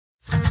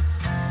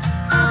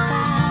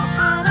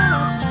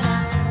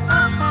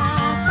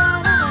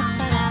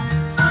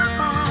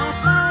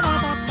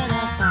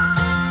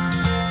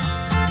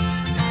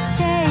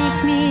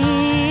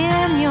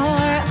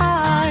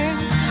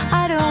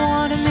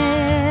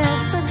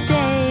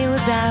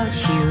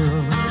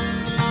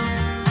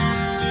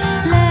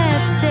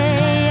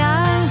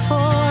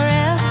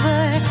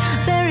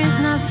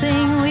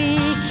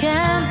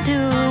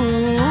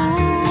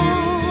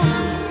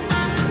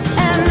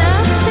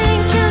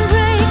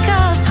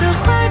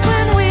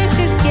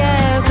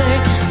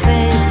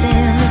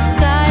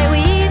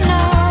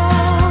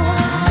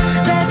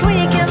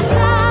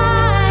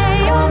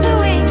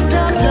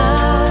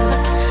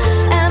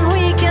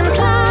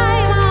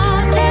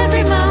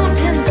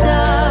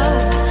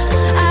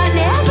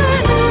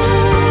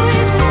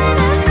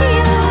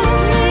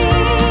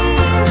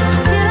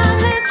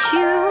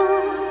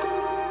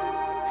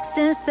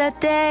that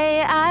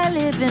day, I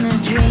live in a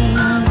dream.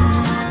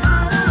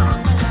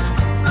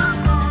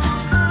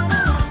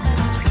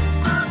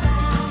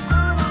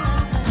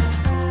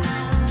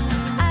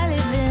 I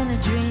live in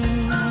a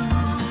dream.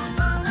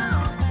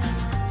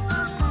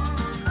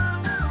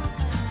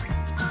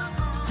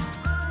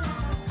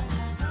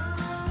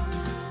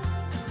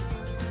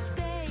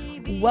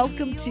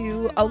 Welcome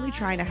to Only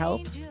Trying to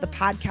Help, the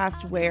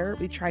podcast where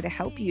we try to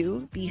help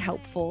you be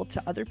helpful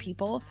to other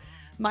people.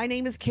 My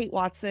name is Kate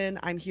Watson.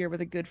 I'm here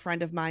with a good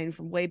friend of mine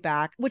from way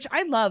back, which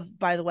I love,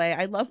 by the way.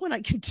 I love when I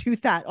can do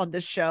that on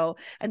this show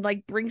and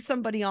like bring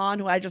somebody on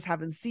who I just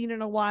haven't seen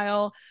in a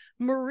while.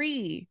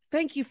 Marie,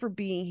 thank you for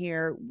being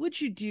here.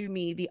 Would you do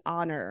me the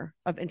honor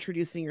of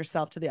introducing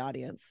yourself to the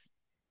audience?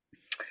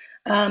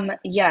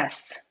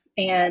 Yes.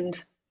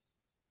 And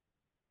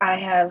I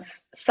have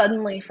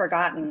suddenly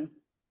forgotten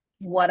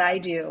what I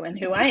do and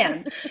who I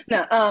am.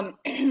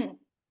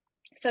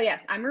 So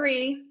yes, I'm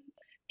Marie.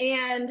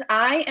 And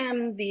I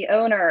am the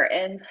owner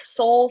and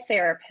sole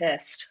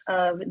therapist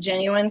of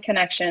Genuine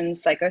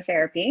Connections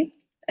Psychotherapy.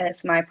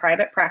 It's my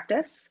private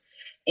practice,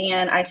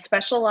 and I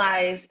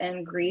specialize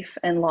in grief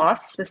and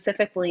loss,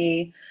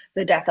 specifically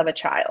the death of a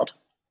child.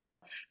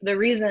 The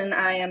reason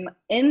I am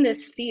in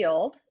this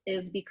field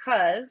is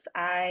because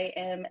I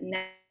am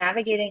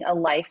navigating a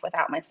life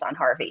without my son,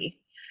 Harvey.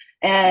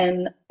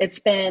 And it's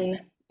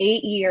been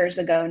 8 years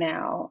ago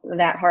now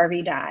that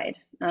Harvey died.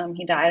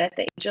 He died at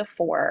the age of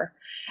 4.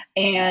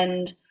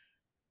 And,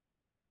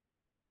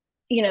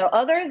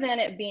 other than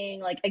it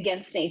being like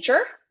against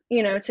nature,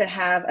 to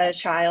have a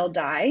child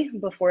die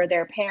before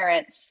their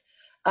parents,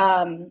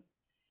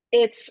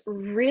 it's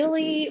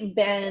really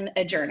been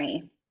a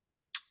journey.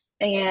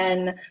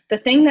 And the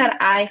thing that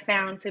I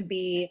found to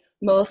be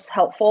most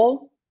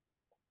helpful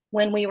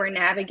when we were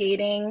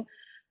navigating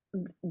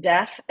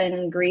death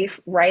and grief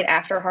right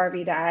after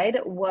Harvey died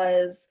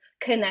was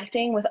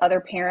connecting with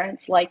other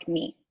parents like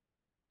me.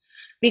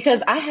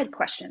 Because I had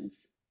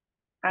questions.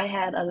 I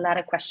had a lot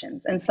of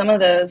questions. And some of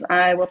those,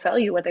 I will tell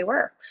you what they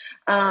were.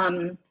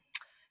 And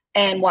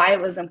why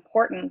it was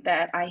important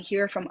that I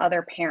hear from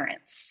other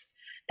parents.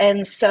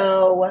 And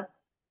so,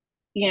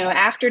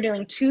 after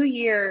doing 2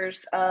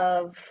 years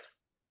of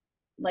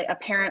like a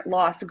parent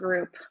loss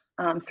group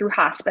through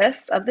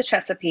Hospice of the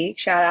Chesapeake,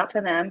 shout out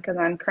to them because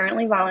I'm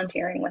currently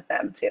volunteering with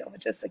them too,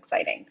 which is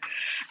exciting.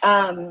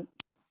 I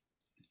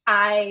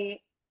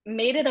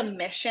made it a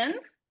mission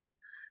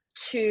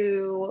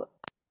to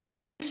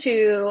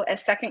a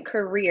second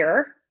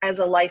career as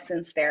a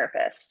licensed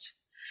therapist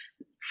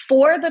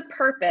for the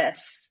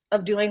purpose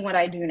of doing what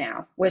I do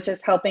now, which is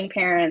helping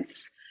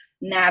parents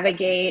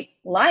navigate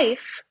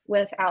life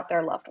without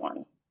their loved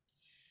one.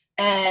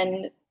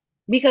 And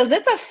because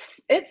it's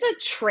a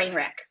train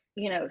wreck,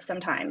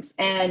 sometimes,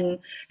 and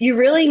you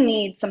really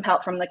need some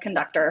help from the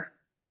conductor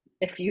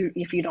if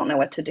you don't know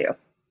what to do,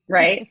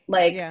 right?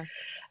 Like, yeah.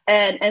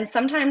 And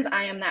sometimes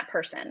I am that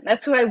person.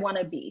 That's who I want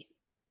to be.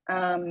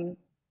 And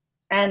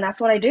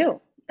that's what I do.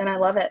 And I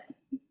love it.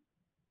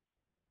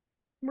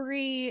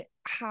 Marie,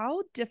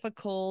 how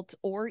difficult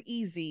or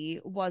easy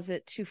was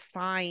it to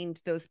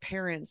find those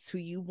parents who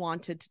you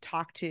wanted to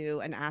talk to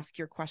and ask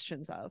your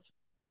questions of?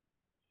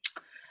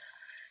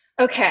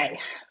 Okay.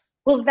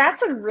 Well,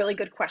 that's a really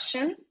good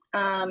question.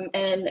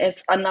 And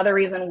it's another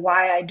reason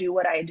why I do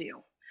what I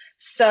do.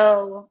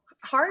 So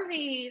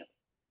Harvey,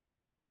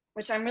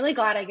 which I'm really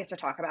glad I get to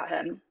talk about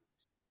him.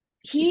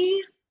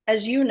 He,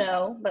 as you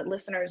know, but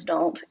listeners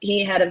don't,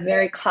 he had a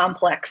very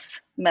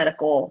complex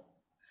medical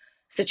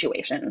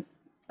situation.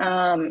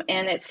 And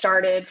it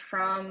started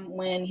from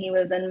when he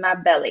was in my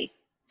belly.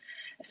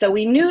 So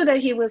we knew that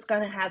he was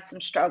going to have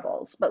some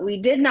struggles, but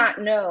we did not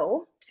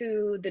know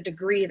to the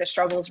degree the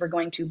struggles were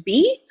going to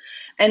be.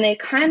 And they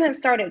kind of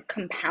started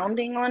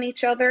compounding on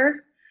each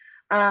other.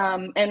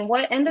 And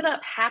what ended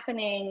up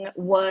happening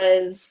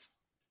was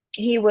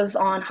he was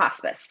on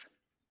hospice.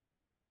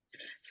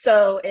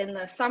 So in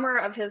the summer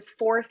of his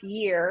 4th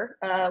year,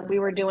 we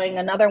were doing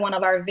another one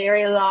of our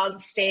very long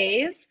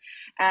stays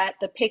at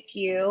the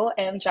PICU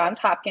and Johns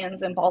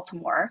Hopkins in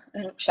Baltimore.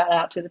 And shout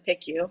out to the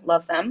PICU,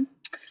 love them.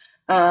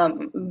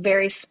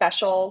 Very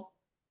special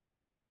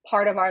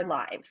part of our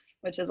lives,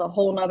 which is a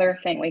whole nother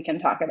thing we can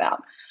talk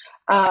about.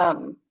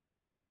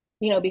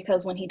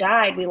 Because when he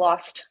died, we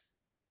lost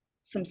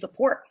some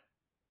support,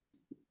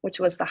 which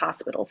was the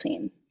hospital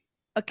team.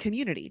 A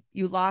community.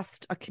 You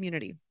lost a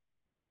community.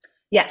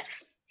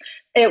 Yes.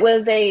 It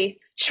was a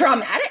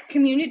traumatic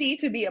community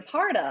to be a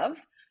part of,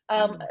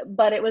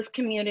 but it was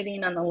community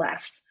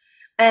nonetheless.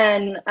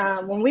 And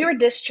when we were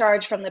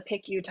discharged from the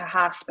PICU to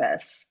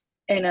hospice,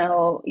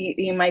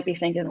 you might be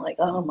thinking like,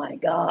 oh my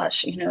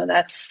gosh,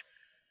 that's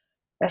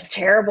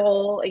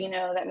terrible.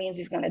 That means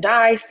he's going to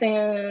die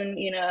soon.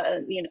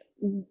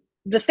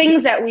 The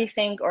things that we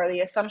think or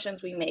the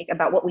assumptions we make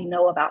about what we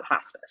know about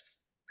hospice.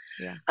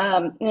 Yeah.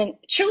 And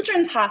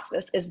children's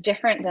hospice is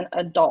different than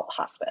adult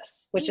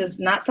hospice, which is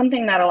not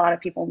something that a lot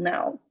of people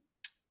know.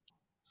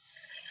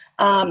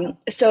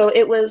 So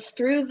it was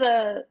through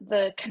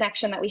the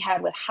connection that we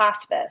had with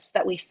hospice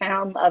that we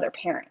found the other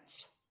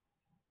parents.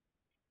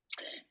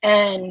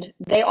 And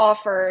they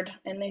offered,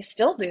 and they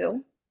still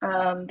do,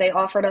 they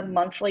offered a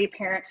monthly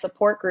parent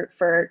support group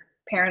for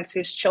parents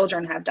whose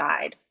children have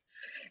died.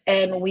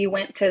 And we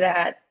went to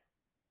that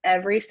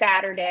every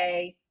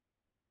Saturday,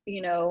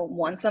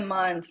 once a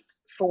month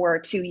for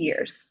 2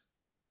 years.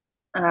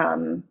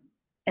 And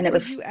it Did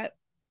was you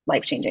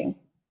life changing.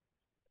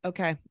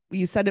 okay,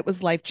 you said it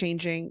was life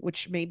changing,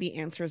 which maybe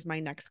answers my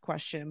next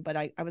question, but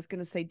I was going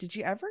to say, did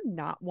you ever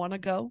not want to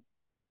go?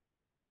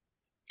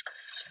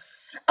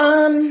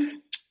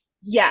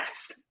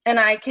 Yes. And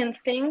I can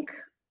think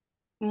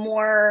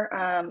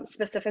more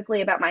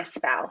specifically about my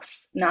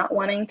spouse not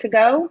wanting to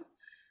go.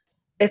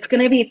 It's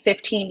going to be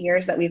 15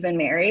 years that we've been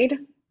married,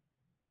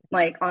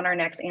 like on our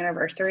next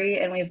anniversary,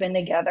 and we've been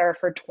together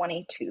for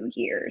 22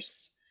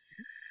 years.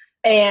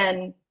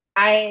 And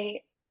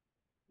a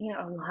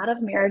lot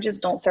of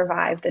marriages don't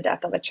survive the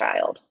death of a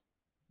child.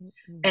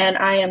 And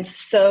I am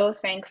so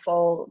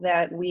thankful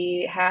that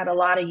we had a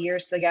lot of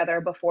years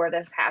together before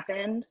this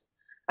happened,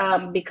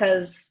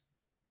 because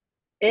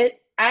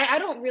I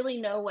don't really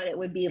know what it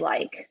would be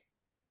like.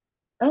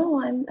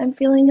 Oh, I'm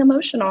feeling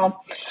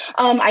emotional.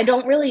 I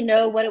don't really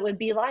know what it would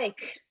be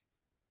like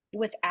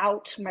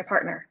without my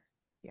partner.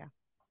 Yeah.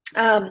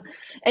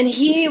 And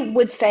he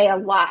would say a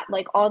lot,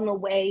 like on the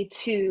way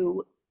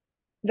to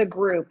the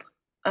group,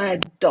 I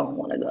don't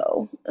want to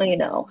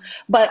go,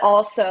 but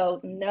also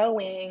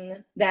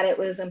knowing that it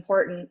was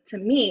important to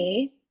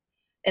me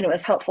and it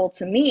was helpful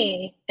to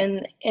me,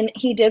 and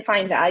he did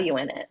find value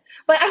in it.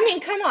 But I mean,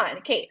 come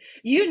on, Kate,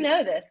 you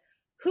know this.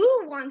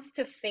 Who wants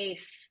to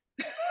face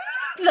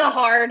the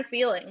hard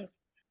feelings?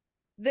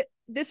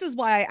 This is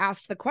why I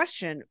asked the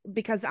question,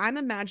 because I'm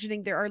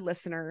imagining there are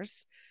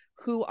listeners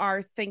who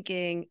are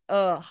thinking,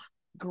 ugh,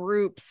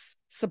 groups,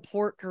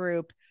 support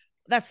group,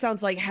 that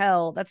sounds like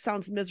hell. That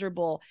sounds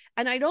miserable.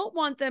 And I don't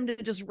want them to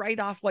just write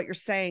off what you're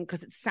saying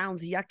because it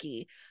sounds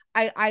yucky.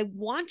 I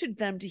wanted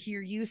them to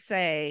hear you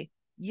say,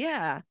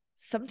 yeah,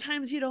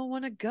 sometimes you don't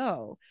want to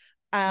go.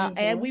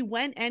 And we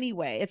went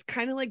anyway. It's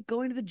kind of like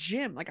going to the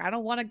gym. Like, I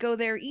don't want to go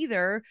there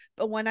either,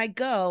 but when I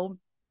go,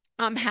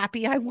 I'm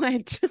happy I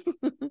went.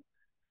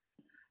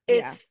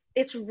 Yeah.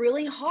 It's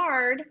really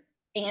hard,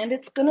 and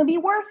it's going to be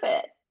worth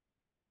it.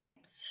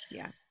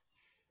 Yeah.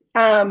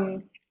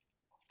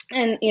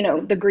 And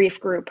the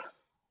grief group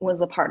was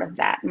a part of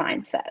that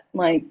mindset.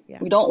 Like, Yeah.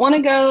 we don't want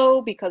to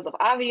go because of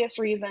obvious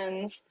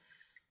reasons,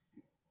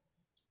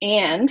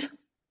 and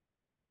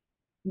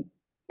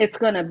it's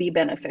going to be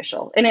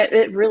beneficial. And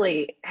it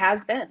really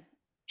has been,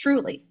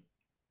 truly.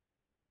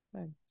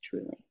 Good.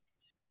 Truly.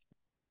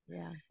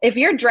 Yeah. If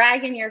you're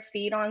dragging your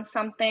feet on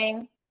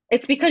something,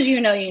 it's because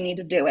you need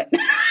to do it.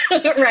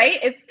 Right?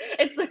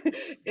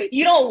 It's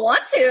you don't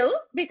want to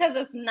because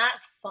it's not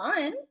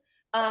fun.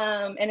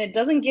 And it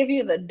doesn't give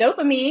you the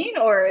dopamine,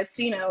 or it's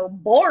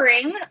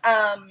boring.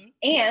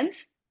 And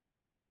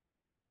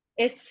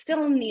it's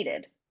still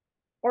needed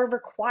or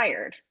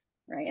required,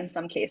 right, in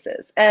some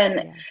cases.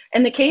 And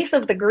in the case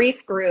of the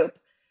grief group,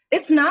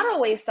 it's not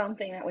always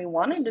something that we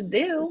wanted to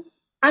do.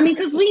 I mean,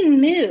 because we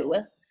knew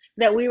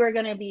that we were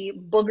going to be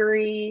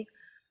boogery,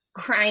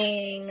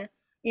 crying.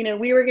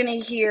 We were going to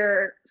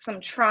hear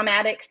some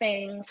traumatic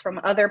things from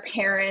other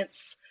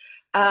parents.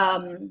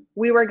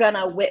 We were going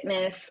to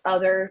witness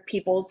other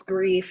people's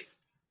grief.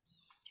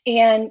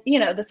 And,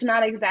 that's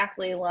not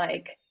exactly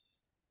like,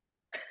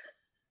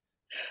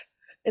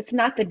 it's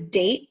not the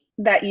date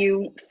that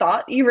you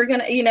thought you were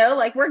going to,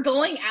 like, we're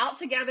going out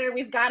together.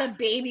 We've got a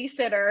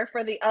babysitter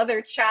for the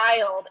other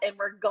child, and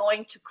we're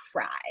going to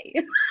cry.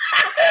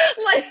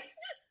 Like,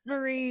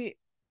 Marie,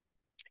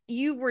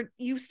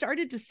 you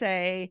started to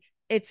say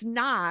it's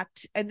not,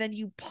 and then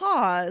you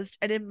paused,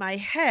 and in my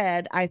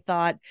head I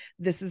thought,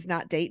 this is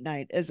not date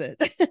night, is it?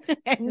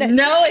 And then,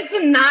 no, it's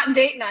not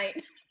date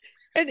night.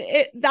 and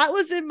that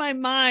was in my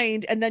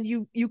mind, and then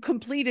you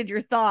completed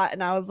your thought,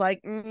 and I was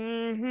like,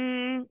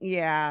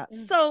 yeah.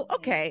 So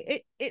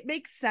okay, it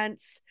makes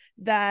sense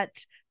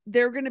that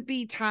there are going to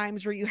be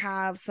times where you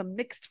have some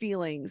mixed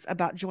feelings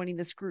about joining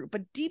this group,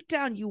 but deep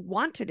down you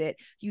wanted it.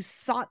 You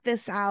sought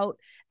this out,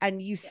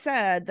 and you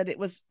said that it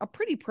was a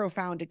pretty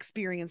profound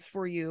experience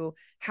for you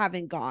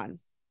having gone.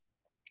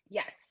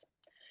 Yes.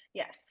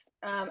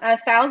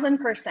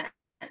 1,000%.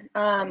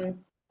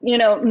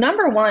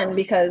 Number one,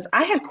 because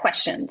I had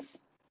questions.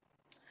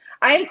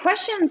 I had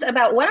questions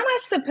about, what am I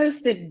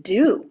supposed to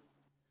do?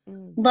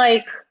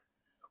 Like,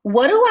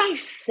 what do I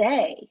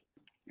say?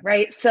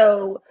 Right?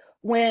 So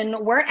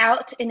when we're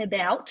out and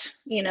about,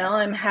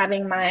 I'm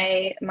having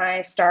my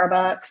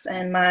Starbucks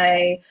and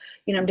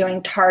I'm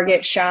doing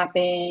Target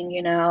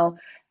shopping,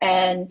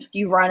 and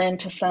you run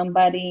into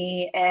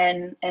somebody,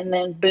 and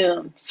then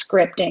boom,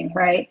 scripting,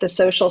 right? The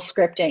social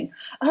scripting.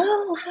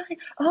 Oh, hi.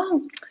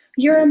 Oh,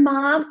 you're a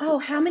mom. Oh,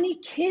 how many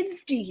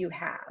kids do you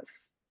have?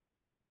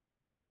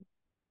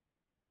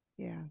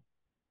 Yeah.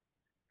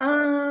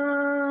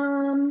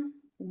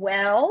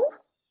 Well,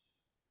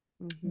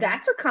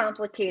 that's a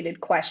complicated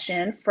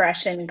question,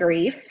 fresh in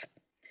grief.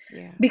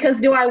 Yeah.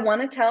 Because do I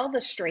want to tell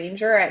the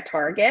stranger at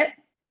Target?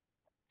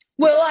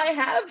 Well, I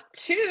have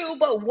two,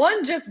 but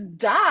one just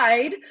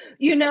died.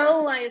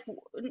 Like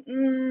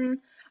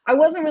I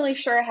wasn't really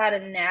sure how to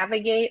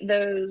navigate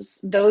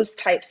those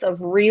types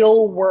of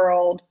real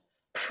world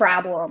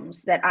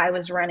problems that I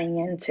was running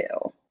into.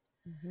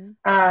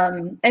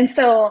 Mhm. And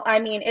so, I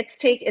mean, it's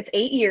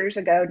 8 years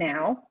ago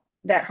now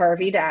that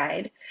Harvey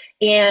died,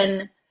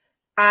 and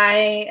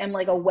I am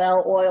like a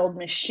well-oiled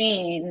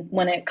machine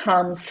when it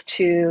comes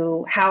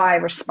to how I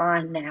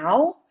respond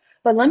now.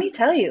 But let me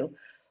tell you,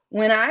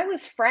 when I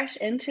was fresh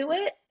into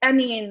it, I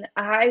mean,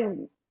 I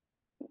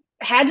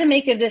had to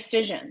make a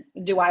decision.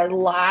 Do I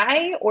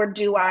lie or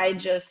do I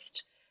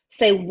just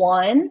say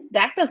one?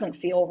 That doesn't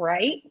feel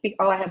right.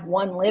 Oh, I have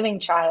one living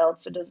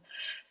child.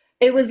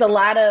 It was a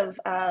lot of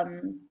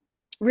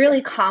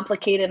really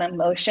complicated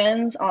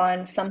emotions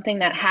on something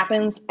that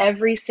happens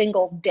every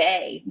single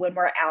day when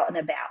we're out and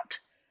about,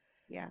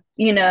 Yeah.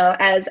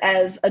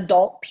 as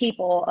adult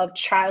people of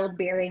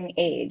childbearing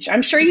age.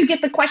 I'm sure you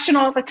get the question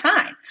all the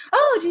time.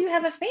 Oh, do you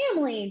have a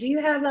family? Do you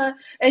have a,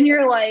 and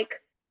you're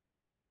like,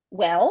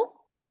 well,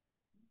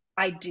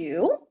 I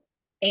do.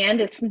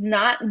 And it's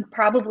not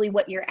probably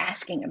what you're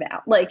asking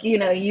about. Like,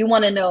 you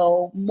want to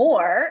know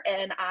more.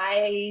 And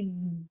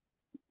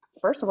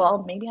first of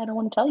all, maybe I don't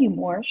want to tell you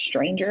more,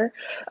 stranger.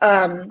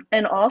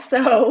 And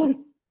also,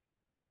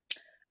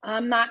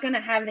 I'm not going to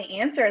have the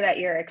answer that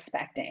you're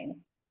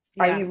expecting.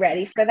 Are Yeah. you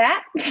ready for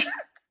that?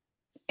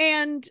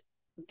 And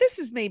this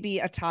is maybe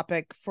a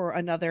topic for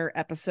another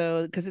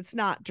episode because it's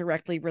not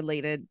directly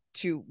related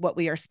to what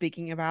we are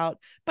speaking about.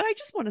 But I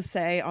just want to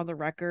say on the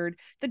record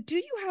that do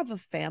you have a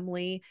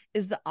family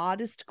is the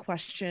oddest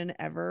question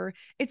ever.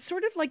 It's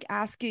sort of like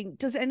asking,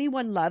 does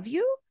anyone love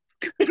you?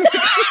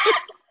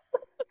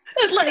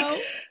 Like,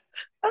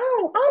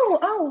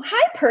 No.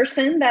 hi,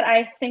 person that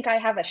I think I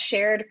have a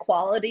shared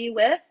quality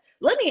with.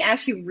 Let me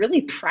ask you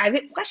really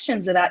private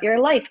questions about your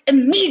life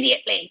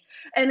immediately.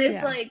 And it's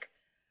Yeah. like,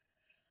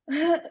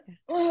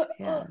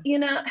 Yeah. you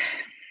know,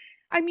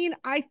 I mean,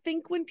 I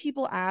think when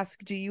people ask,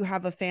 do you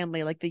have a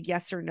family, like the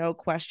yes or no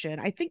question,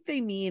 I think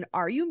they mean,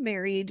 are you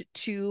married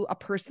to a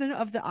person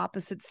of the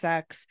opposite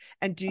sex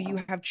and do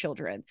you have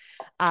children?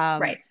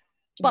 right.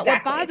 But what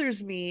Exactly.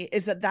 bothers me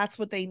is that that's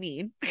what they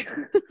mean.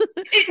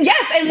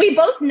 Yes, and we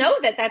both know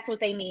that that's what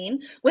they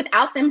mean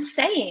without them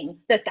saying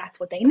that that's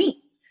what they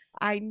mean.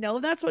 I know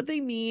that's what they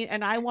mean.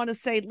 And I want to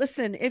say,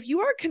 listen, if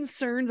you are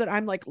concerned that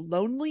I'm like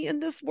lonely in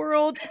this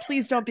world,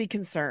 please don't be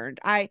concerned.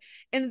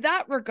 In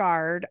that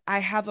regard, I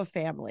have a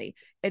family.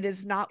 It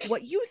is not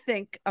what you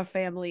think a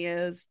family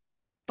is,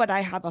 but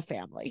I have a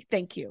family.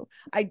 Thank you.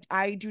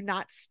 I do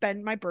not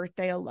spend my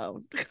birthday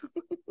alone.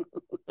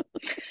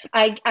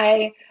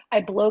 I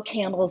blow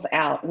candles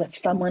out with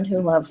someone who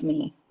loves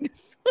me.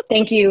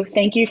 Thank you.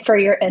 Thank you for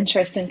your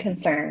interest and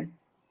concern.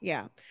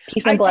 Yeah.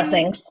 Peace I and do.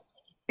 blessings.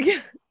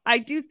 Yeah. I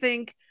do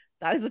think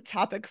that is a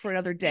topic for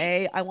another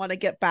day. I want to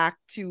get back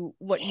to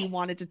what you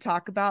wanted to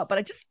talk about, but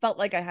I just felt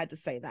like I had to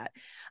say that.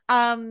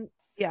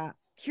 Yeah.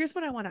 Here's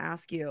what I want to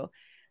ask you.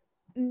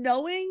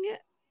 Knowing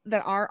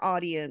that our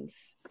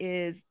audience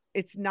is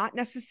it's not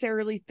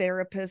necessarily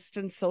therapists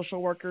and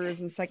social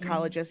workers and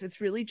psychologists, it's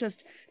really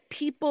just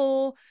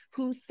people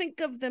who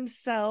think of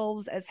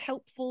themselves as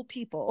helpful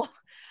people.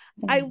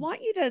 I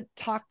want you to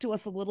talk to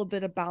us a little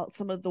bit about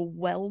some of the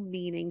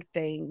well-meaning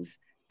things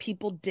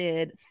people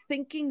did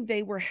thinking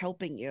they were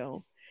helping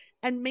you,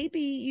 and maybe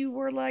you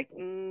were like,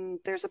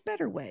 there's a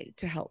better way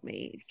to help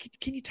me.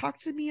 Can you talk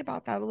to me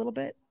about that a little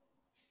bit?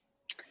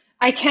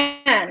 I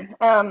can.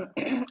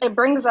 It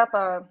brings up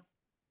a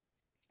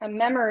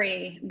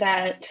memory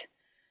that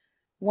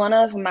one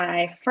of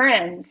my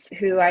friends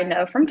who I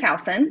know from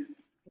Towson,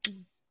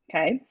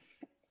 okay,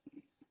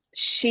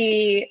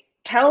 she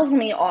tells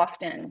me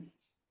often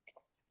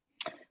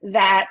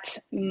that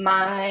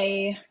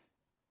my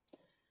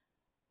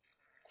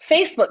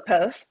Facebook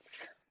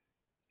posts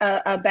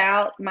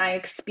about my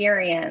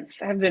experience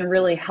have been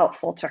really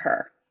helpful to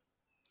her.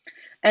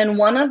 And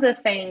one of the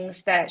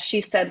things that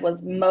she said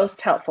was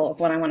most helpful is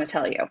what I want to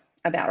tell you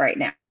about right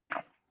now.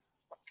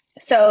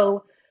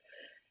 So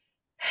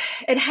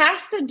it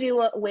has to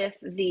do with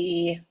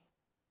the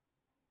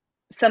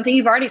something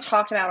you've already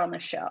talked about on the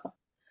show.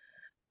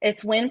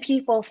 It's when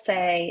people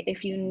say,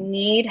 if you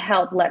need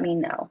help, let me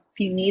know. If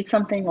you need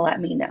something, let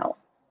me know.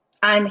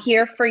 I'm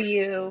here for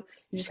you.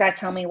 You just got to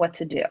tell me what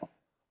to do.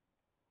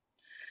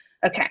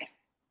 Okay.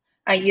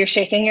 You're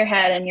shaking your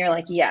head and you're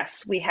like,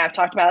 yes, we have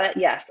talked about it.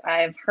 Yes,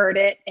 I've heard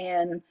it.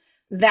 And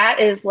that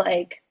is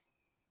like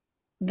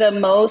the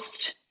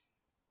most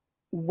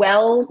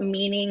well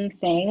meaning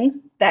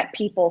thing that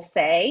people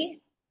say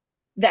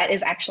that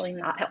is actually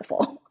not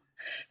helpful,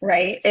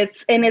 right?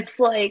 It's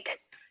like,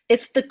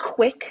 it's the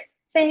quick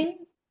thing,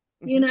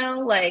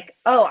 like,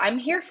 oh, I'm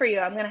here for you.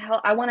 I'm going to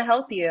help. I want to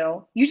help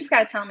you. You just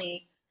got to tell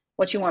me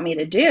what you want me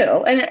to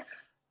do. And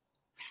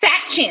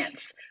fat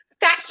chance,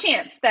 fat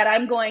chance that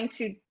I'm going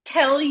to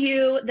tell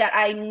you that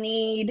I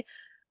need,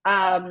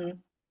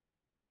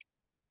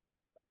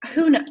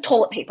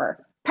 toilet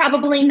paper.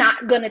 probably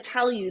not going to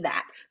tell you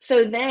that.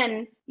 So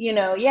then,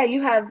 yeah,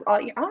 you have,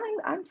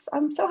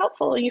 I'm so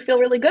helpful. And you feel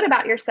really good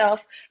about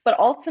yourself, but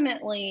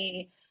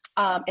ultimately,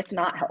 it's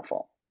not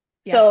helpful.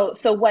 Yeah.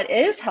 So what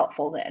is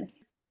helpful then?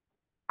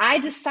 I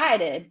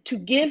decided to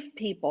give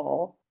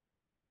people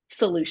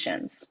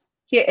solutions.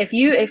 If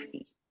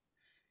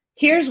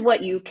here's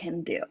what you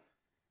can do.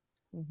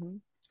 Mm-hmm.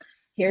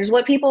 Here's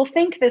what people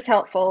think is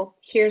helpful.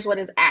 Here's what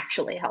is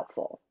actually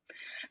helpful.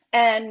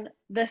 And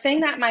the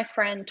thing that my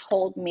friend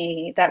told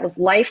me that was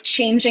life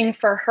changing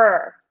for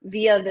her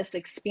via this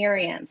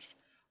experience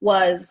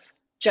was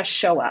just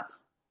show up.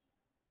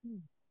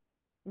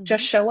 Mm-hmm.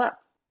 Just show up.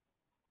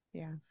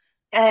 Yeah.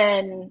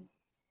 And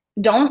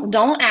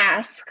don't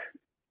ask,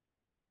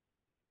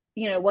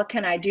 what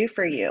can I do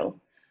for you?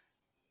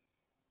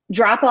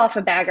 Drop off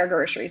a bag of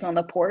groceries on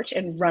the porch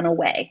and run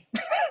away.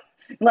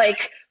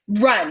 Like,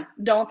 run.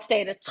 Don't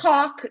stay to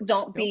talk.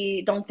 Don't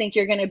think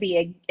you're going to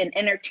be an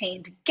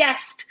entertained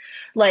guest.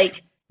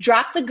 Like,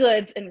 drop the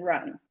goods and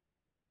run.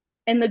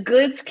 And the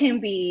goods can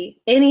be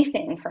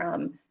anything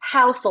from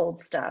household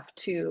stuff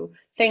to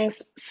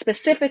things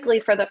specifically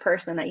for the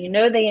person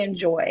that they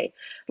enjoy.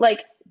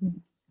 Like,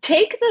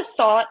 take the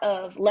thought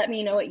of let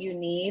me know what you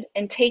need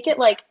and take it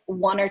like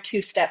one or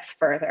two steps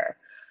further.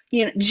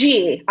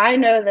 Gee, I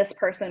know this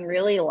person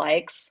really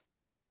likes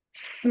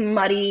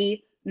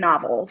smutty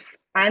novels.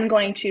 I'm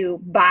going to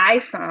buy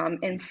some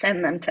and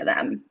send them to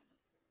them.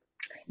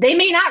 They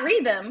may not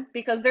read them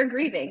because they're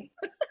grieving,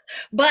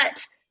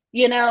 but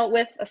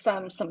with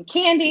some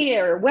candy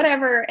or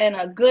whatever and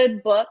a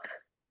good book,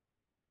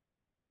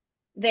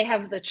 they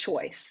have the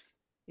choice.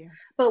 Yeah.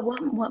 But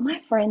what my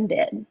friend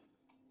did,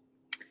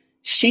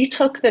 she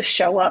took the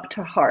show up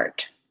to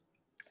heart,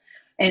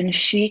 and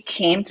she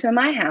came to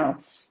my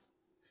house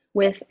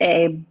with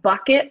a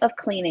bucket of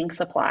cleaning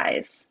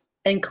supplies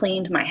and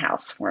cleaned my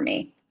house for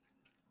me.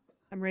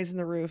 I'm raising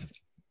the roof.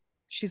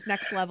 She's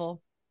next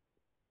level.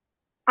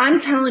 I'm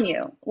telling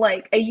you,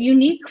 like a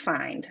unique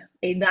find,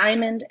 a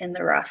diamond in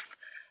the rough.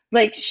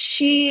 Like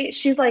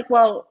she's like,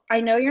 well, I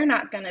know you're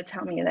not going to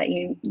tell me that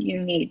you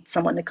need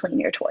someone to clean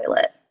your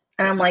toilet.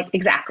 And I'm like,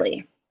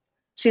 exactly.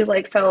 She's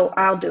like, so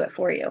I'll do it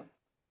for you.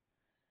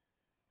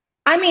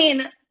 I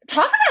mean,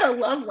 talk about a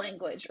love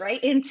language,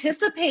 right?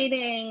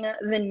 Anticipating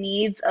the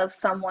needs of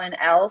someone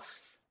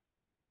else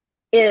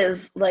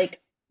is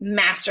like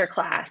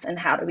masterclass in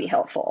how to be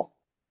helpful,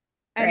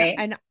 right?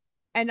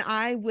 And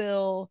I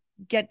will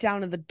get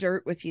down in the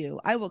dirt with you.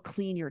 I will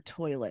clean your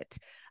toilet.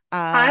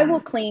 I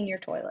will clean your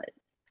toilet.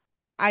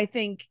 I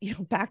think,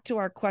 back to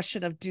our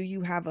question of, do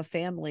you have a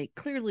family?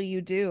 Clearly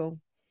you do.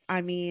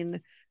 I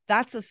mean,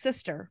 that's a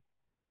sister.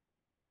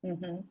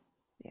 Mm-hmm.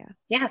 Yeah.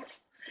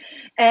 Yes.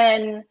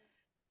 And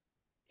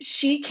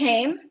she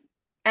came.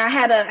 I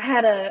had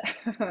a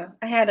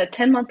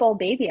 10-month-old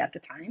baby at the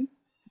time.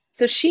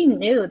 So she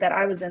knew that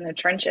I was in the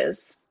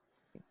trenches.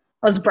 I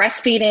was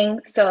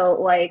breastfeeding, so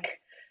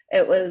like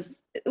it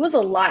was a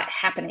lot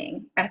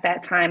happening at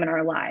that time in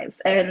our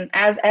lives. And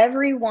as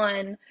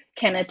everyone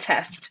can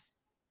attest,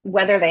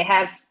 whether they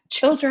have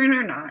children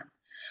or not,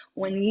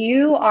 when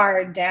you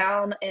are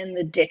down in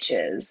the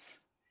ditches,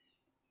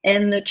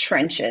 in the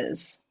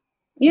trenches,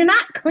 you're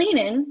not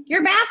cleaning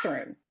your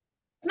bathroom.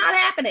 It's not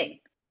happening.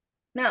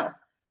 No.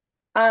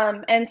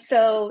 And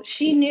so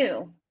she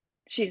knew.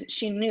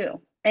 She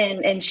knew.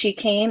 And she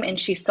came and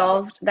she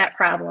solved that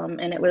problem.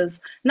 And it was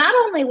not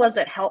only was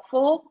it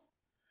helpful,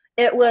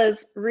 it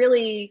was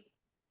really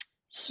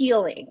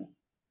healing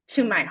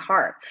to my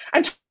heart.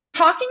 I'm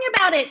talking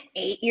about it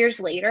 8 years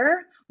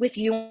later with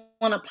you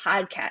on a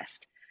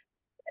podcast.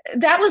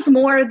 That was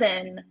more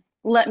than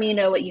let me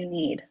know what you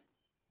need.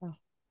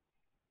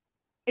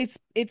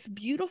 It's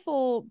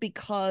beautiful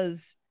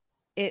because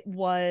it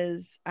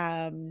was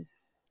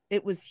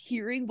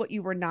hearing what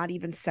you were not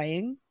even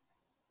saying,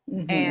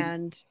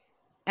 Mm-hmm.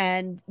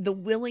 and the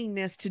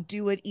willingness to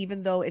do it,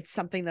 even though it's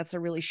something that's a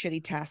really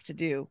shitty task to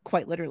do,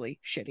 quite literally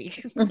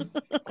shitty.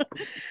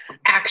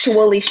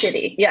 Actually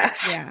shitty.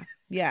 Yes.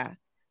 Yeah.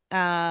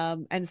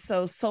 And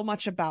so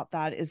much about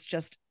that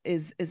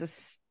is a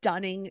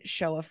stunning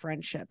show of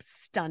friendship.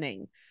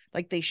 Stunning.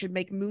 Like, they should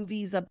make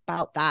movies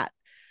about that.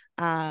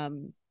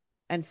 And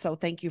so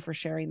thank you for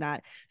sharing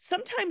that.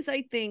 Sometimes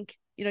I think,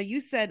 you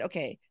said,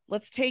 okay,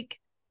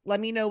 let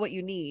me know what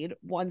you need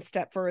one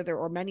step further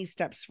or many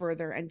steps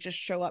further and just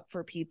show up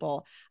for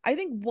people. I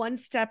think one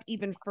step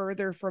even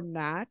further from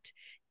that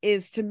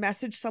is to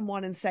message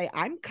someone and say,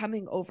 I'm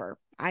coming over.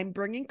 I'm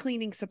bringing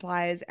cleaning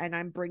supplies and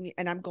I'm going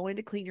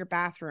to clean your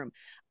bathroom.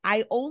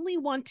 I only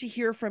want to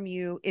hear from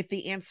you if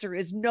the answer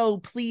is no,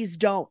 please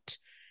don't.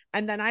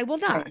 And then I will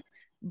not. Right.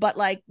 But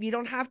like, you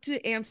don't have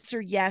to answer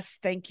yes,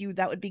 thank you,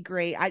 that would be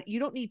great. You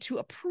don't need to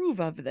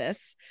approve of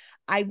this.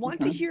 I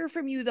want to hear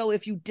from you though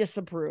if you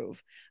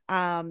disapprove.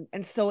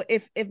 And so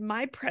if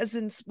my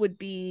presence would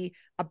be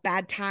a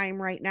bad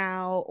time right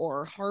now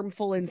or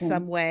harmful in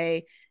some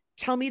way,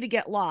 tell me to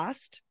get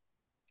lost.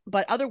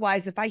 But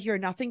otherwise, if I hear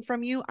nothing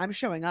from you, I'm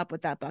showing up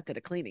with that bucket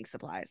of cleaning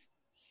supplies.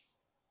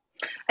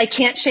 I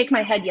can't shake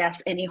my head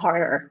yes any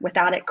harder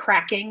without it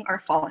cracking or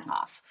falling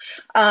off.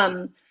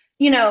 Um,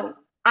 you know,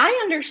 I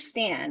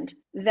understand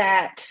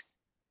that,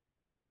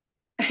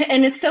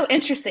 and it's so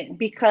interesting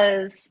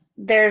because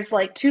there's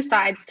like two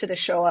sides to the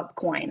show up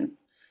coin.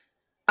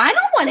 I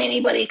don't want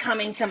anybody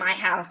coming to my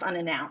house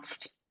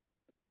unannounced.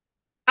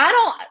 I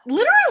don't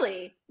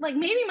literally like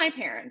maybe my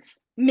parents,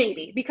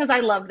 maybe because I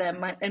love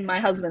them and my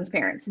husband's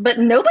parents, but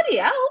nobody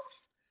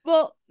else.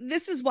 Well,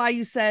 this is why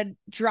you said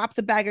drop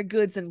the bag of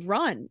goods and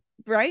run,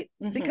 right?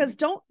 Because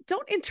Hmm.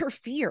 don't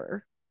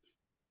interfere.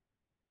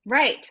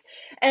 Right.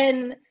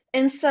 And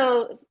and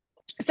so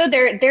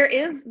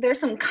there's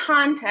some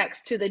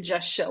context to the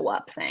just show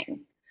up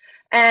thing.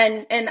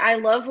 And I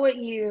love what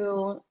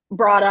you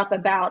brought up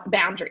about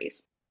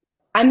boundaries.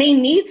 I may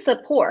need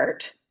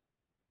support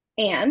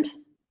and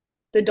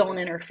the don't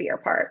interfere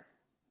part,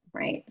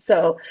 right?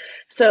 So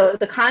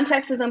the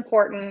context is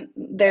important.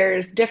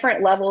 There's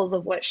different levels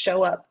of what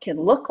show up can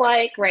look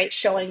like, right?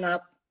 Showing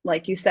up,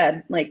 like you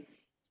said, like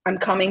I'm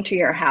coming to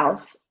your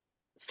house,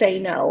 say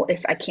no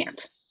if I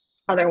can't.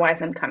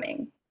 Otherwise I'm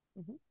coming.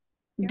 Mhm.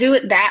 Yep. Do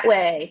it that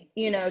way,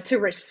 to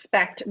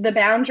respect the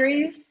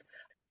boundaries.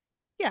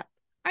 Yeah.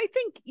 I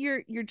think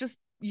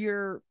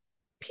you're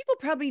people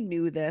probably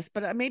knew this,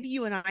 but maybe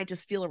you and I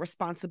just feel a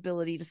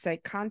responsibility to say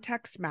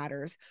context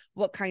matters.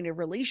 What kind of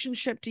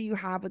relationship do you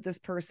have with this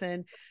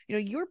person?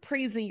 You're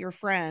praising your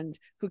friend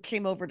who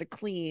came over to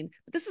clean,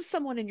 but this is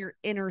someone in your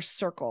inner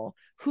circle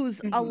who's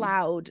Mhm.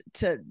 allowed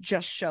to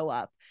just show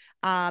up.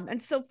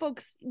 And so,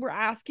 folks, we're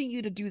asking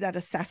you to do that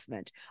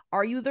assessment.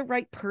 Are you the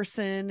right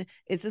person?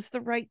 Is this the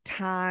right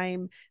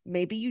time?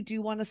 Maybe you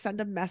do want to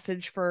send a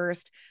message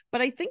first.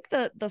 But I think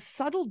the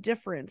subtle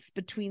difference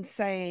between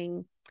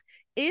saying,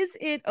 is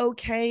it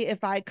okay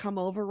if I come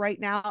over right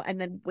now, and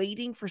then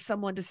waiting for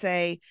someone to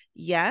say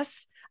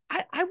yes,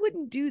 I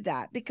wouldn't do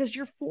that, because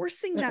you're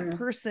forcing that Mm-mm.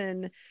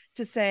 person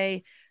to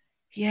say,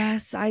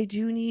 yes, I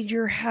do need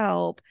your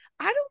help.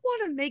 I don't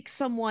want to make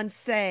someone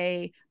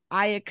say,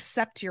 I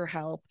accept your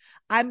help.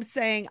 I'm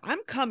saying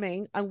I'm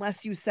coming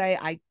unless you say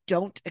I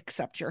don't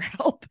accept your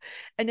help.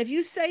 And if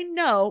you say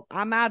no,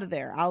 I'm out of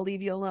there. I'll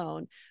leave you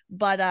alone.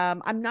 But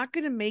I'm not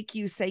going to make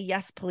you say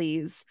yes,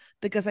 please,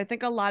 because I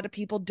think a lot of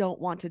people don't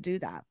want to do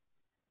that.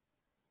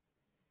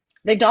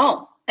 They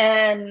don't.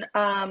 And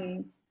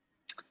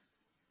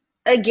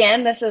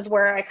again, this is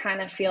where I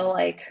kind of feel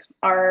like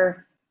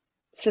our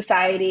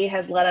society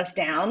has let us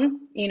down,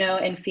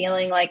 and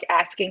feeling like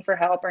asking for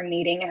help or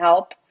needing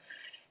help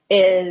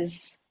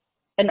is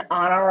an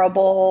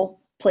honorable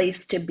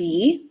place to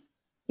be.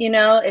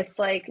 It's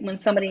like when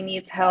somebody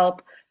needs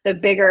help, the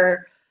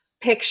bigger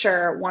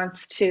picture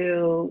wants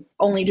to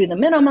only do the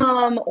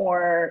minimum,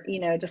 or,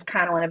 just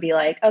kind of want to be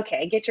like,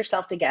 okay, get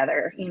yourself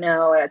together.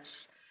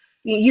 It's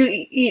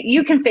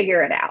you can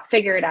figure it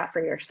out for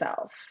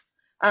yourself.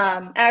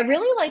 I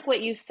really like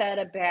what you said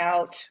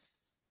about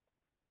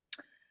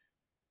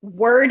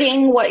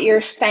wording what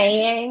you're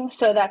saying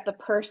so that the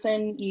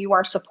person you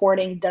are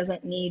supporting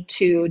doesn't need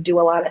to do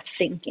a lot of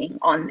thinking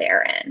on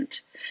their end.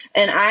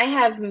 And I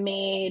have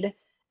made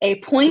a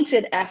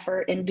pointed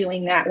effort in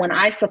doing that when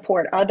I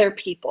support other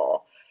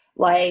people.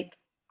 Like,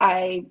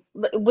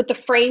 with the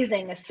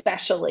phrasing,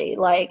 especially,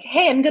 like,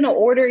 hey, I'm going to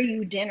order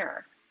you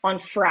dinner on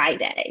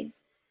Friday.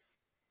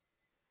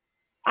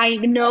 I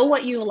know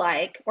what you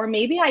like, or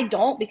maybe I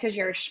don't because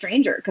you're a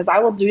stranger. Because I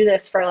will do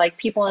this for like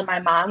people in my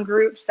mom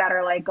groups that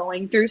are like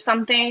going through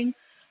something.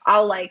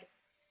 I'll like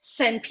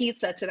send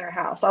pizza to their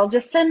house. I'll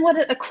just send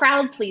what a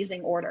crowd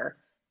pleasing order,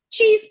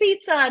 cheese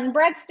pizza and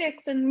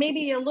breadsticks and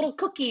maybe a little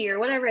cookie or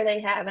whatever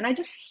they have. And I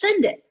just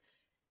send it.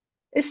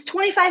 It's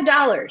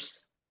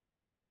 $25.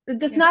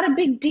 That's Yeah. not a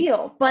big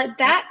deal. But Yep.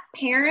 that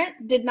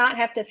parent did not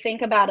have to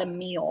think about a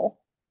meal.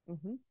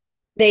 Mm-hmm.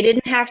 They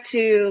didn't have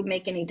to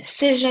make any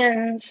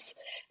decisions.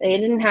 They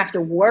didn't have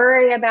to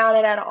worry about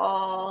it at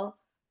all.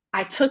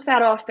 I took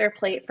that off their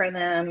plate for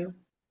them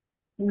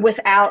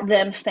without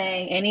them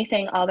saying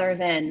anything other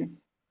than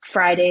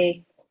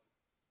Friday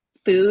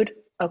food.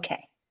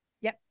 Okay.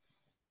 Yep.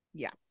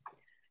 Yeah.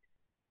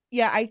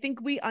 Yeah, I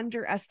think we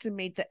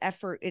underestimate the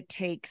effort it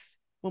takes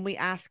when we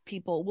ask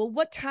people, well,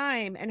 what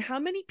time and how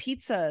many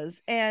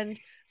pizzas? And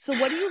so,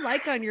 what do you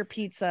like on your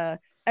pizza?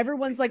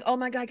 Everyone's like, oh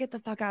my God, get the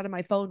fuck out of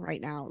my phone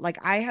right now. Like,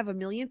 I have a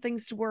million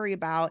things to worry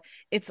about.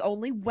 It's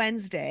only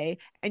Wednesday,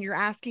 and you're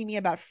asking me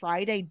about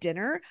Friday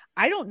dinner.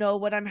 I don't know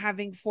what I'm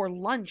having for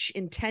lunch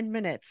in 10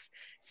 minutes.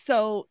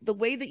 So, the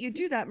way that you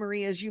do that,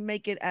 Maria, is you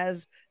make it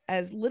as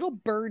little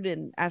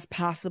burden as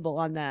possible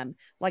on them.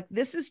 Like,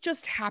 this is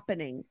just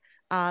happening.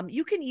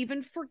 You can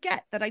even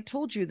forget that I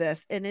told you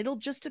this, and it'll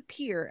just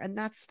appear, and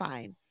that's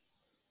fine.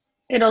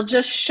 It'll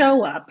just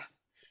show up.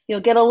 You'll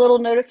get a little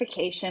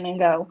notification and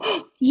go,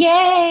 oh,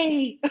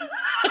 yay!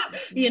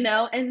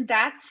 Mhm. And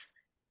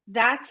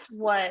that's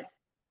what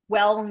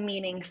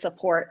well-meaning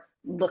support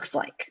looks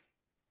like.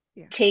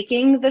 Yeah.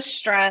 Taking the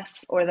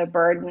stress or the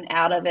burden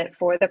out of it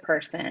for the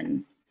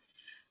person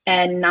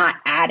and not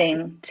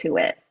adding to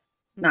it,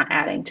 not Mm-hmm.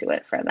 adding to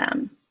it for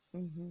them.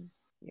 Mm-hmm.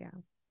 Yeah.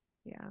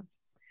 Yeah.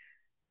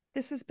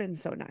 This has been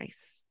so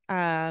nice.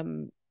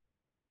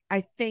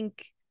 I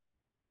think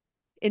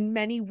in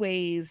many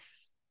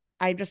ways,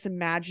 I'm just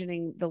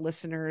imagining the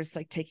listeners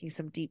like taking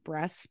some deep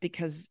breaths,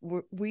 because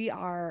we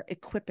are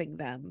equipping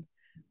them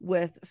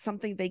with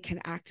something they can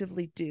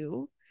actively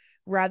do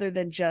rather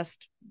than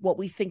just what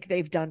we think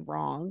they've done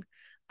wrong.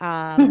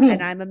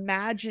 And I'm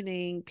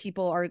imagining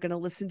people are going to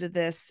listen to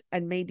this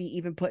and maybe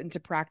even put into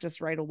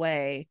practice right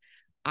away.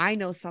 I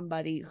know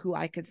somebody who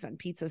I could send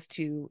pizzas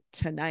to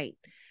tonight.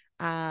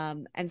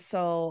 And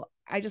so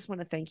I just want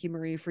to thank you,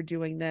 Marie, for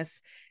doing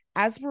this.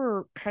 As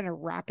we're kind of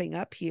wrapping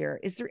up here,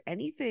 is there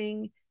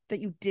anything that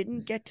you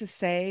didn't get to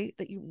say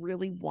that you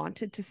really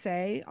wanted to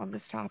say on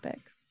this topic?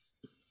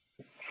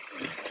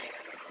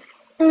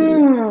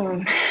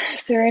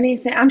 Is there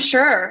anything? I'm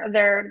sure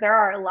there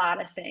are a lot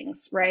of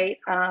things, right?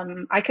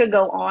 I could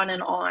go on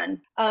and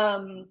on.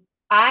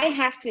 I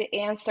have to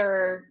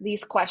answer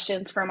these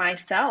questions for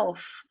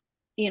myself,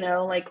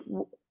 like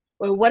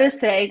what is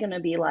today going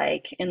to be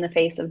like in the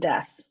face of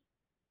death?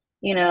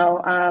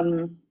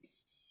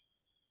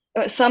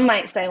 Some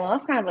might say, well,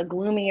 that's kind of a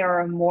gloomy or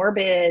a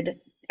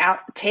morbid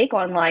take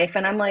on life.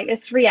 And I'm like,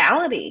 it's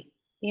reality,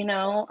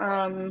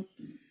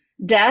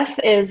 death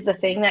is the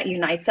thing that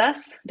unites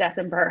us, death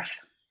and birth,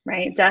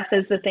 right? Death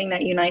is the thing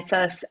that unites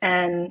us,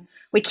 and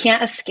we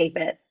can't escape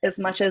it as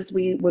much as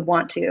we would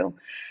want to.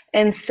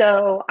 And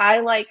so I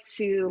like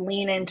to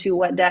lean into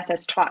what death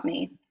has taught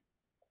me.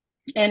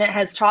 And it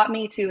has taught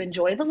me to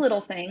enjoy the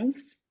little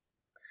things,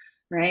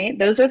 right?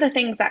 Those are the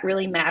things that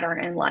really matter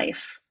in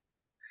life.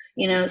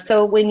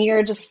 So when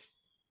you're just,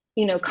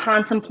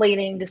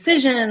 contemplating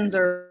decisions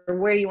or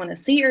where you want to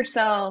see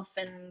yourself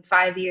in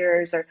 5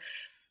 years, or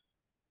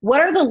what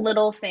are the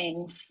little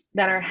things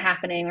that are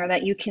happening or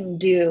that you can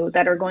do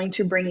that are going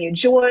to bring you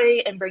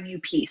joy and bring you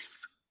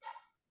peace?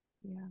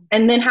 Yeah.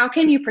 And then how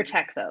can you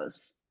protect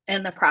those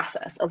in the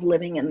process of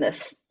living in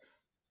this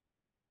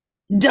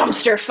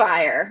dumpster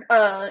fire,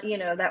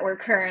 that we're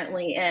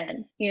currently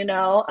in,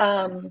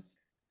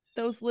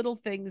 Those little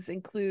things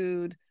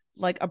include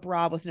like a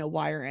bra with no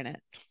wire in it.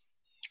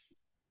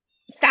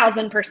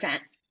 1000%.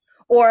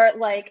 Or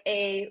like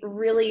a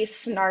really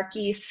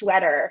snarky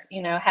sweater,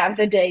 have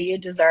the day you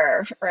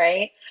deserve,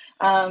 right?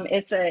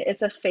 It's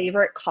a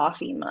favorite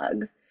coffee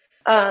mug.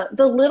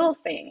 The little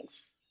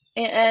things,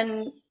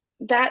 and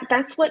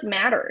that's what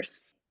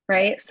matters,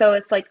 right? So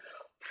it's like,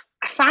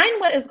 find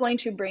what is going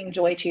to bring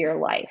joy to your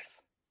life,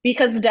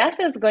 because death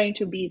is going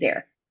to be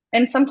there,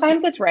 and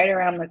sometimes it's right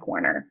around the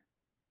corner.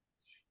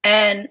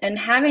 And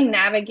having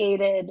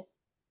navigated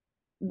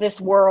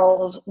this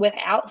world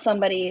without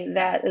somebody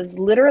that is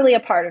literally a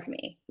part of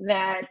me,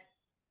 that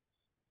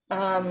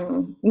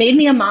made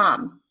me a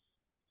mom,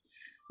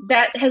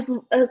 that has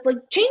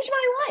like changed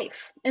my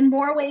life in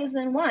more ways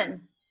than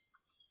one.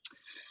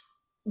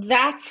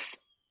 That's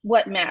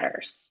what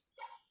matters,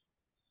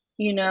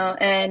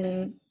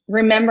 and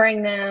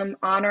remembering them,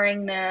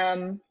 honoring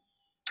them.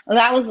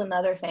 That was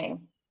another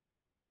thing.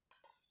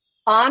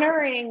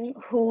 Honoring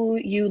who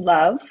you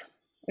love,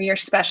 or your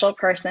special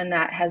person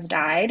that has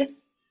died,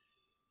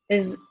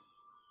 is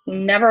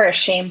never a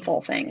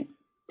shameful thing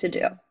to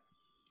do.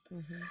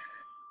 Mm-hmm.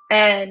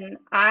 And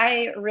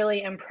I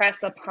really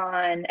impress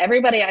upon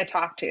everybody I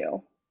talk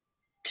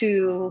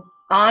to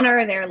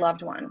honor their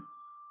loved one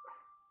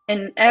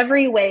in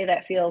every way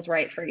that feels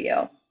right for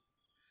you.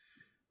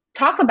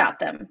 Talk about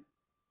them.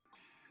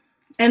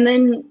 And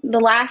then the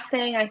last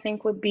thing I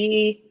think would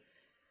be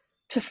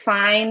to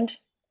find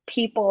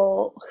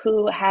people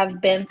who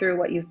have been through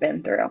what you've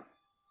been through.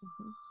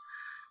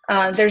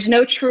 Mm-hmm. There's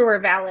no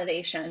truer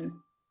validation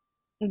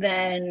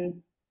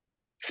than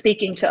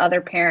speaking to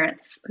other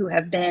parents who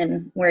have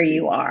been where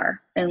you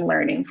are and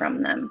learning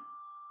from them.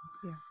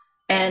 Yeah.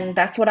 And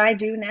that's what I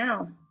do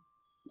now.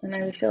 And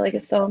I just feel like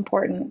it's so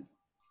important.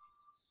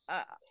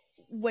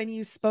 When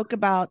you spoke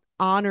about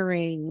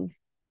honoring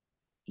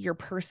your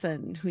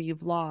person who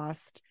you've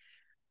lost,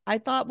 I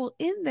thought, well,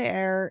 in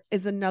there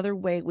is another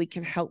way we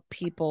can help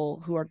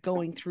people who are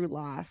going through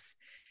loss,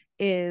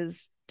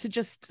 is to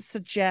just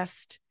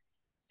suggest,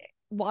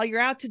 while you're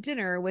out to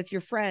dinner with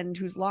your friend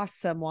who's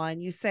lost someone,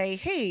 you say,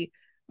 hey,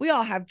 we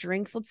all have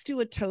drinks. Let's do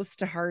a toast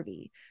to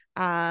Harvey.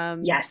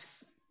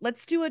 Yes.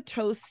 Let's do a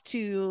toast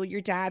to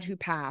your dad who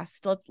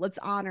passed. Let's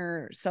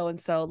honor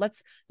so-and-so.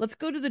 Let's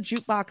go to the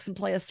jukebox and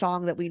play a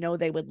song that we know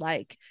they would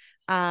like.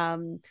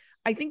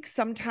 I think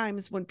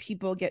sometimes when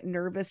people get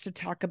nervous to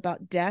talk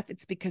about death,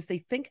 it's because they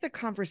think the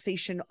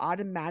conversation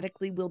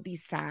automatically will be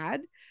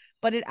sad,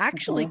 but it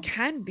actually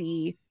can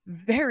be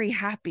very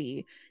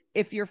happy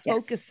if you're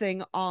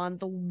focusing on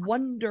the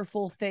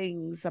wonderful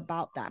things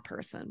about that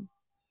person.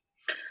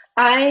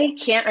 I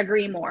can't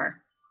agree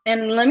more.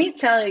 And let me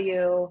tell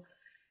you,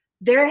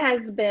 there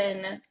has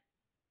been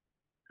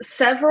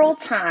several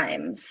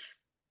times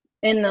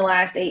in the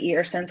last 8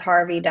 years since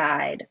Harvey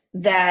died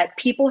that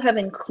people have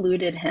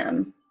included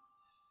him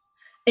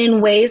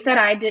in ways that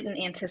I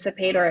didn't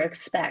anticipate or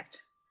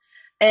expect.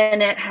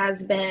 And it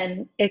has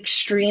been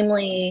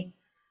extremely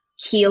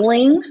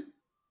healing,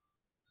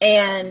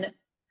 and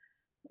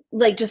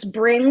like just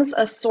brings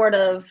a sort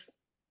of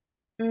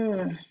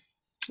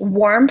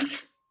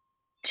Warmth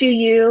to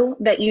you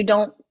that you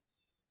don't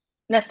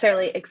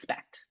necessarily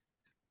expect.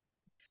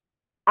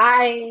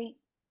 I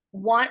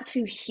want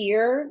to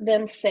hear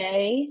them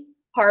say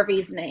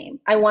Harvey's name.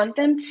 I want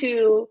them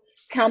to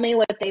tell me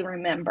what they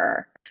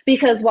remember,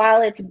 because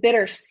while it's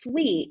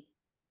bittersweet,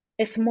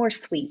 it's more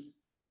sweet.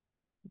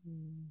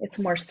 It's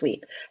more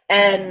sweet.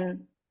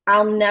 And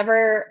I'll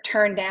never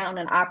turn down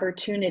an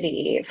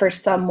opportunity for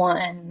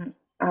someone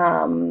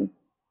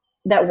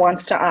that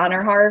wants to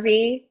honor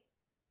Harvey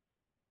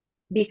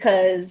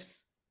because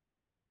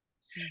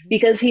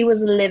he was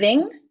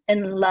living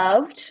and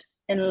loved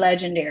and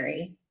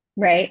legendary,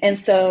 right? And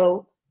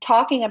so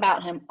talking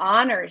about him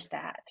honors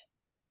that.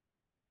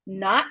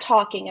 Not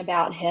talking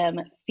about him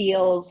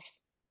feels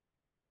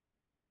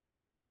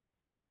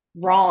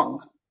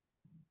wrong.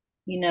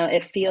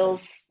 It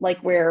feels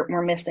like we're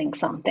missing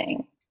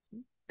something.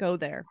 Go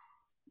there.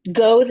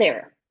 Go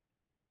there.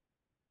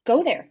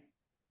 Go there.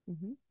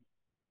 Mm-hmm.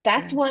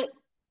 That's what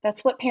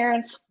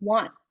parents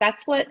want.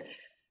 That's what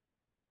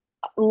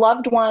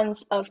loved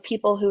ones of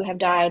people who have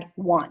died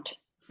want.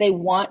 They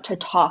want to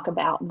talk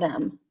about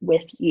them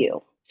with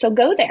you. So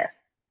go there.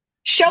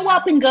 Show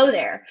up and go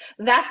there.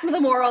 That's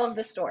the moral of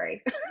the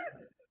story.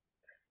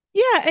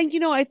 Yeah. And,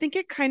 I think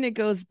it kind of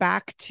goes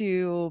back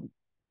to,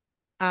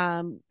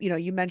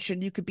 you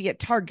mentioned you could be at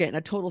Target and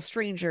a total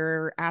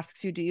stranger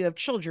asks you, do you have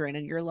children?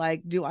 And you're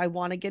like, do I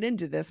want to get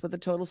into this with a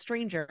total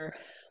stranger?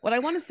 What I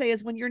want to say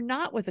is when you're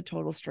not with a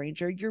total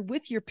stranger, you're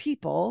with your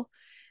people,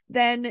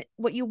 then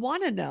what you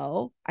want to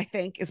know, I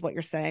think, is what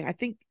you're saying. I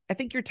think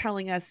you're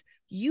telling us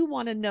you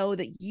want to know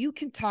that you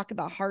can talk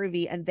about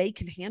Harvey and they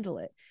can handle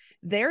it.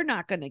 They're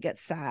not going to get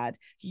sad.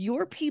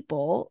 Your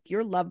people,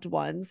 your loved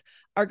ones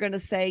are going to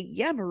say,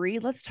 yeah, Marie,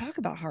 let's talk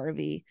about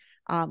Harvey.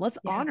 Let's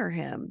honor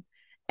him.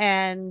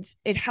 And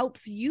it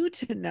helps you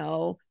to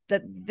know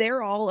that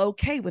they're all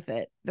okay with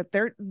it, that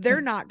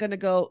they're not going to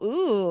go,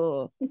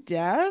 ooh,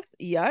 death,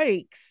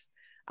 yikes.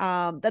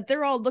 That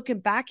they're all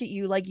looking back at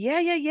you like,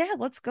 yeah,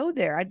 let's go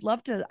there. I'd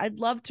love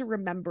to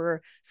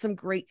remember some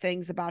great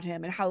things about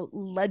him and how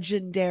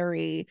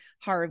legendary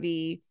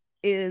Harvey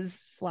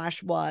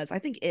was. I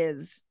think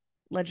is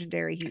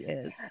legendary. He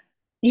is.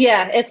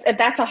 Yeah,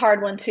 that's a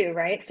hard one too,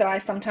 right? So I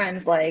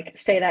sometimes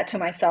say that to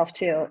myself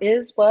too.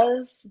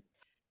 Was.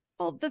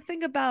 Well, the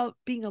thing about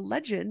being a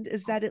legend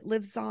is that it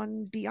lives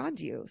on beyond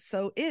you.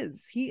 So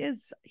he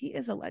is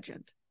a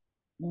legend.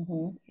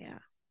 Mm-hmm. Yeah.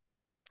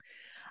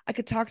 I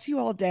could talk to you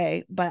all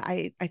day, but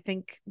I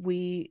think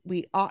we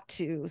ought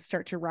to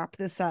start to wrap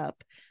this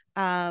up.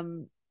 I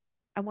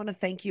want to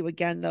thank you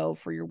again though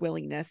for your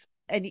willingness,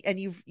 and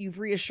you've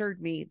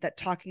reassured me that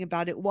talking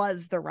about it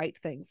was the right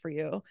thing for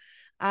you.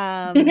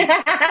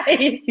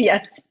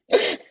 Yes.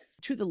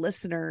 To the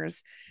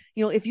listeners,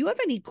 if you have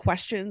any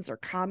questions or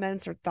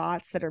comments or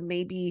thoughts that are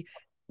maybe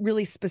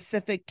really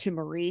specific to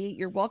Marie,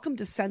 you're welcome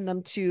to send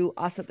them to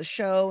us at the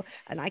show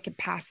and I can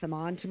pass them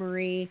on to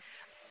Marie.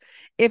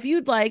 If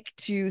you'd like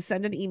to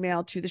send an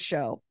email to the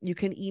show, you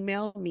can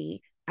email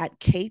me at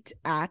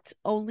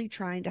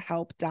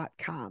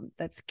kate@onlytryingtohelp.com.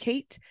 That's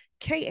Kate,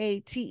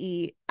 Kate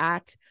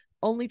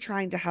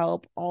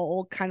 @onlytryingtohelp,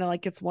 all kind of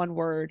like it's one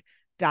word,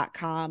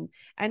 .com.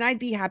 And I'd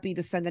be happy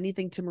to send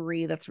anything to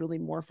Marie that's really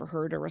more for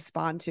her to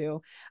respond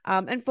to.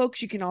 And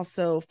folks, you can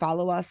also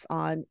follow us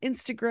on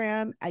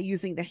Instagram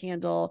using the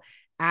handle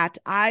at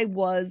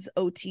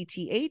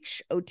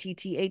IWasOTTH.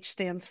 OTTH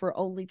stands for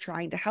Only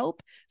Trying to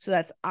Help. So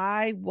that's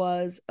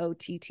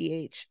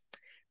IWasOTTH.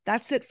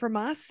 That's it from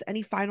us.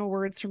 Any final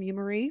words from you,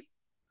 Marie?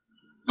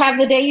 Have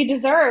the day you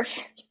deserve.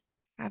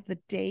 Have the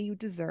day you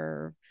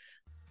deserve.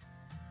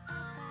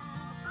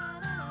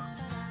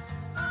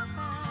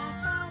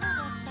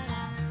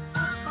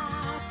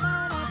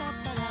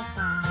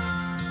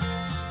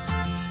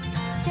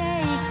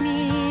 Take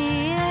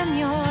me in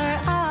your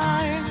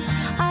arms.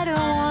 I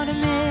don't want to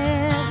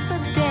miss a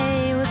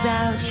day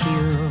without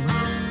you.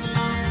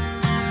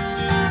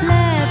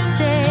 Let's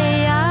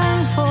stay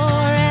young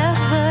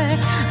forever.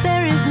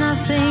 There is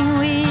nothing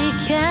we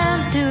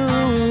can't do.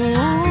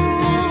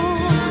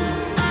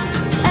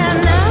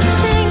 And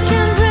nothing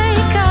can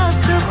break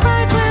us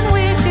apart when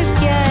we're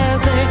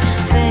together.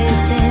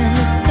 Facing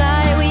the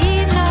sky, we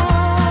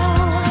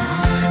know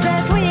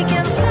that we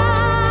can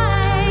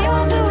fly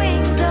on the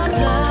wings of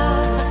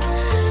love.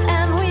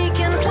 And we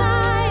can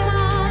climb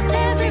on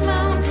every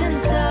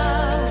mountain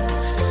top.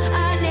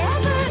 I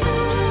never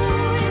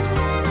knew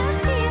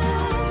eternity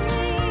was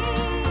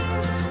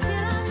real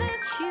till I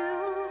met you.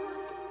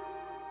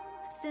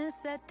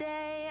 Since that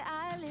day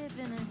I live